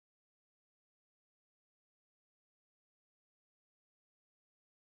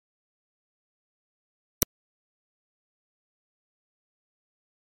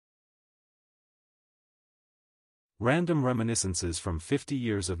Random Reminiscences from 50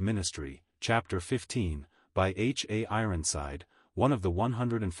 Years of Ministry, Chapter 15, by H. A. Ironside, one of the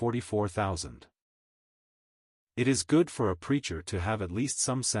 144,000. It is good for a preacher to have at least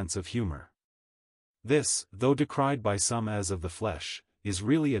some sense of humor. This, though decried by some as of the flesh, is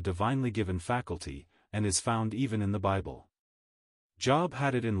really a divinely given faculty, and is found even in the Bible. Job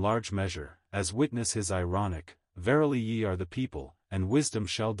had it in large measure, as witness his ironic, "Verily ye are the people, and wisdom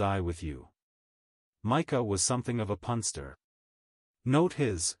shall die with you." Micah was something of a punster. Note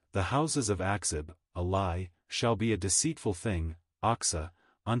his, "The houses of Achzib, a lie, shall be a deceitful thing, Oxa,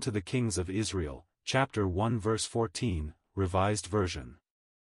 unto the kings of Israel," chapter 1 verse 14, Revised Version.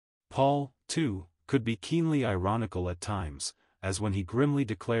 Paul, too, could be keenly ironical at times, as when he grimly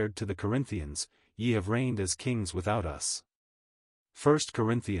declared to the Corinthians, "Ye have reigned as kings without us." 1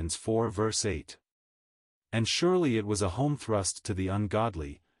 Corinthians 4 verse 8. And surely it was a home thrust to the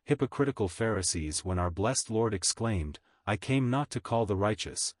ungodly, hypocritical Pharisees when our blessed Lord exclaimed, "I came not to call the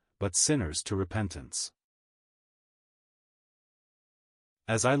righteous, but sinners to repentance."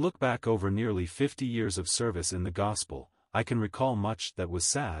 As I look back over nearly 50 years of service in the gospel, I can recall much that was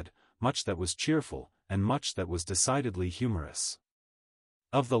sad, much that was cheerful, and much that was decidedly humorous.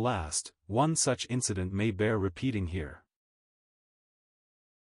 Of the last, one such incident may bear repeating here.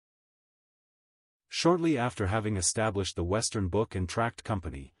 Shortly after having established the Western Book and Tract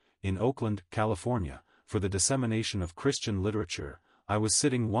Company, in Oakland, California, for the dissemination of Christian literature, I was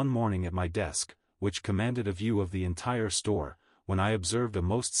sitting one morning at my desk, which commanded a view of the entire store, when I observed a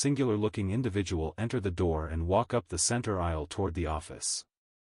most singular-looking individual enter the door and walk up the center aisle toward the office.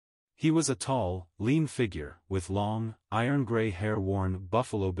 He was a tall, lean figure, with long, iron-gray hair worn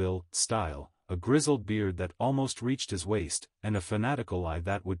Buffalo Bill style, a grizzled beard that almost reached his waist, and a fanatical eye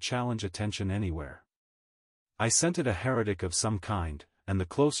that would challenge attention anywhere. I scented a heretic of some kind, and the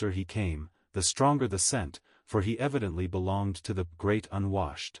closer he came, the stronger the scent, for he evidently belonged to the great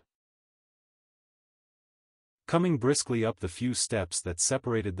unwashed. Coming briskly up the few steps that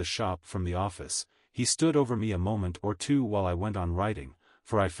separated the shop from the office, he stood over me a moment or two while I went on writing,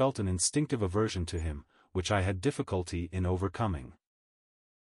 for I felt an instinctive aversion to him, which I had difficulty in overcoming.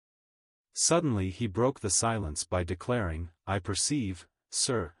 Suddenly he broke the silence by declaring, "I perceive,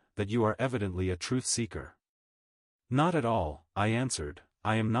 sir, that you are evidently a truth-seeker." "Not at all," I answered,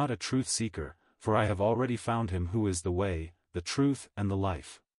 "I am not a truth-seeker, for I have already found him who is the way, the truth and the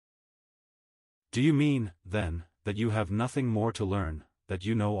life." "Do you mean, then, that you have nothing more to learn, that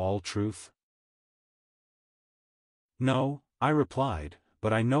you know all truth?" "No," I replied,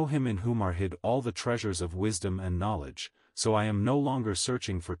 "but I know him in whom are hid all the treasures of wisdom and knowledge, so I am no longer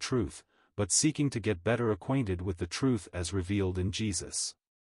searching for truth, but seeking to get better acquainted with the truth as revealed in Jesus."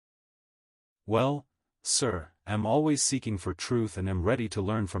 "Well, sir, am always seeking for truth and am ready to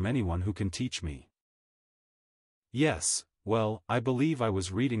learn from anyone who can teach me." "Yes, well, I believe I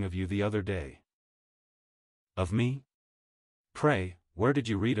was reading of you the other day." "Of me? Pray, where did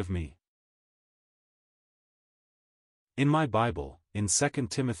you read of me?" "In my Bible, in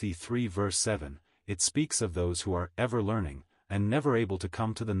 2 Timothy 3 verse 7, it speaks of those who are ever learning, and never able to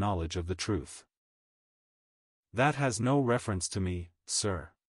come to the knowledge of the truth." "That has no reference to me,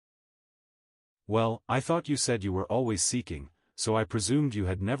 sir." "Well, I thought you said you were always seeking, so I presumed you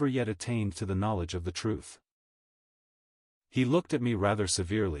had never yet attained to the knowledge of the truth." He looked at me rather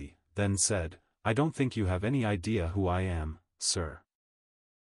severely, then said, "I don't think you have any idea who I am, sir."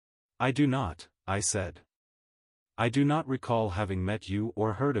 "I do not," I said. "I do not recall having met you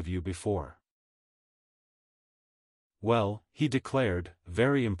or heard of you before." "Well," he declared,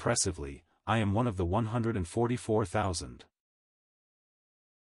 very impressively, "I am one of the 144,000.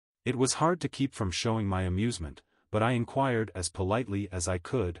 It was hard to keep from showing my amusement, but I inquired as politely as I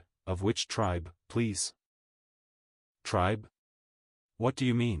could, "Of which tribe, please?" "Tribe? What do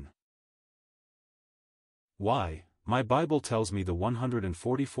you mean?" "Why, my Bible tells me the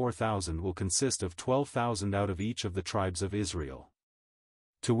 144,000 will consist of 12,000 out of each of the tribes of Israel.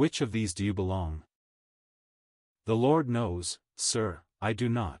 To which of these do you belong?" "The Lord knows, sir, I do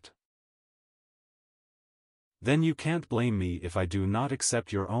not." "Then you can't blame me if I do not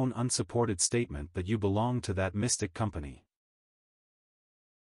accept your own unsupported statement that you belong to that mystic company."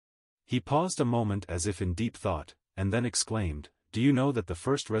 He paused a moment as if in deep thought, and then exclaimed, "Do you know that the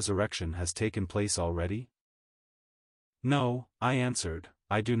first resurrection has taken place already?" "No," I answered,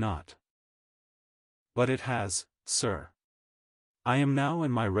 "I do not." "But it has, sir. I am now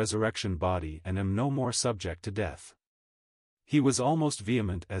in my resurrection body and am no more subject to death." He was almost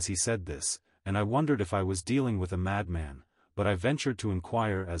vehement as he said this, and I wondered if I was dealing with a madman, but I ventured to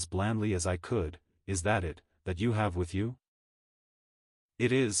inquire as blandly as I could, "Is that it, that you have with you?"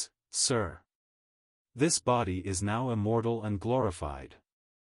 "It is, sir." This body is now immortal and glorified.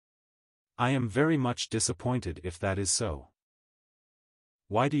 I am very much disappointed if that is so.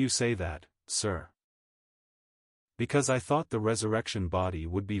 Why do you say that, sir? Because I thought the resurrection body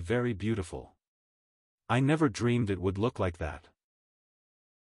would be very beautiful. I never dreamed it would look like that.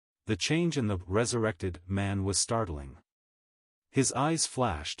 The change in the resurrected man was startling. His eyes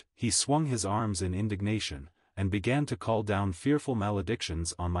flashed, he swung his arms in indignation, and began to call down fearful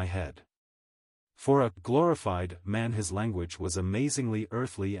maledictions on my head. For a glorified man his language was amazingly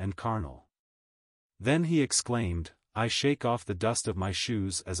earthly and carnal. Then he exclaimed, I shake off the dust of my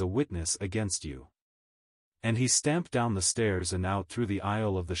shoes as a witness against you. And he stamped down the stairs and out through the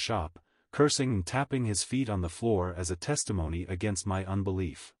aisle of the shop, cursing and tapping his feet on the floor as a testimony against my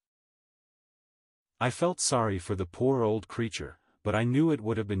unbelief. I felt sorry for the poor old creature, but I knew it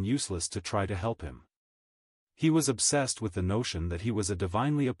would have been useless to try to help him. He was obsessed with the notion that he was a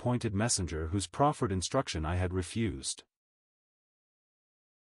divinely appointed messenger whose proffered instruction I had refused.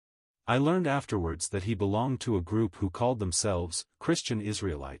 I learned afterwards that he belonged to a group who called themselves Christian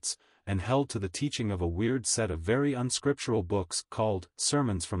Israelites, and held to the teaching of a weird set of very unscriptural books called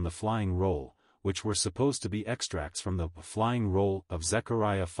Sermons from the Flying Roll, which were supposed to be extracts from the Flying Roll of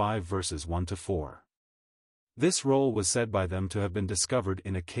Zechariah 5 verses 1-4. This roll was said by them to have been discovered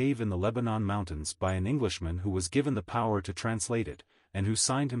in a cave in the Lebanon mountains by an Englishman who was given the power to translate it, and who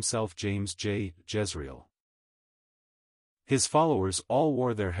signed himself James J. Jezreel. His followers all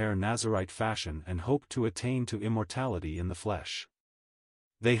wore their hair Nazirite fashion and hoped to attain to immortality in the flesh.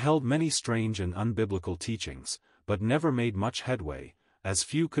 They held many strange and unbiblical teachings, but never made much headway, as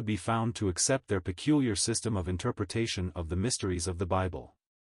few could be found to accept their peculiar system of interpretation of the mysteries of the Bible.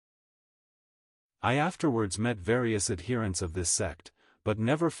 I afterwards met various adherents of this sect, but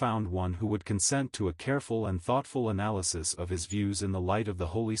never found one who would consent to a careful and thoughtful analysis of his views in the light of the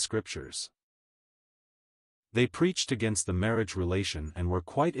Holy Scriptures. They preached against the marriage relation and were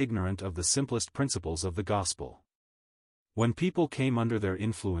quite ignorant of the simplest principles of the gospel. When people came under their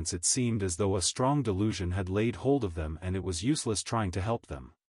influence it seemed as though a strong delusion had laid hold of them and it was useless trying to help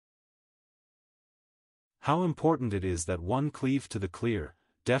them. How important it is that one cleave to the clear,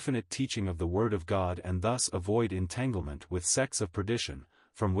 definite teaching of the Word of God and thus avoid entanglement with sects of perdition,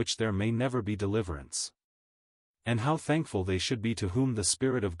 from which there may never be deliverance. And how thankful they should be to whom the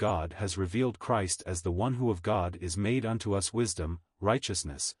Spirit of God has revealed Christ as the one who of God is made unto us wisdom,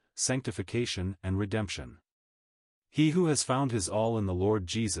 righteousness, sanctification and redemption. He who has found his all in the Lord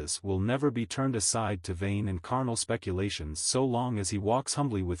Jesus will never be turned aside to vain and carnal speculations so long as he walks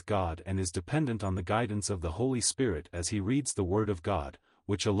humbly with God and is dependent on the guidance of the Holy Spirit as he reads the Word of God,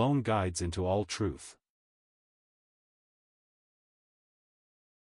 which alone guides into all truth.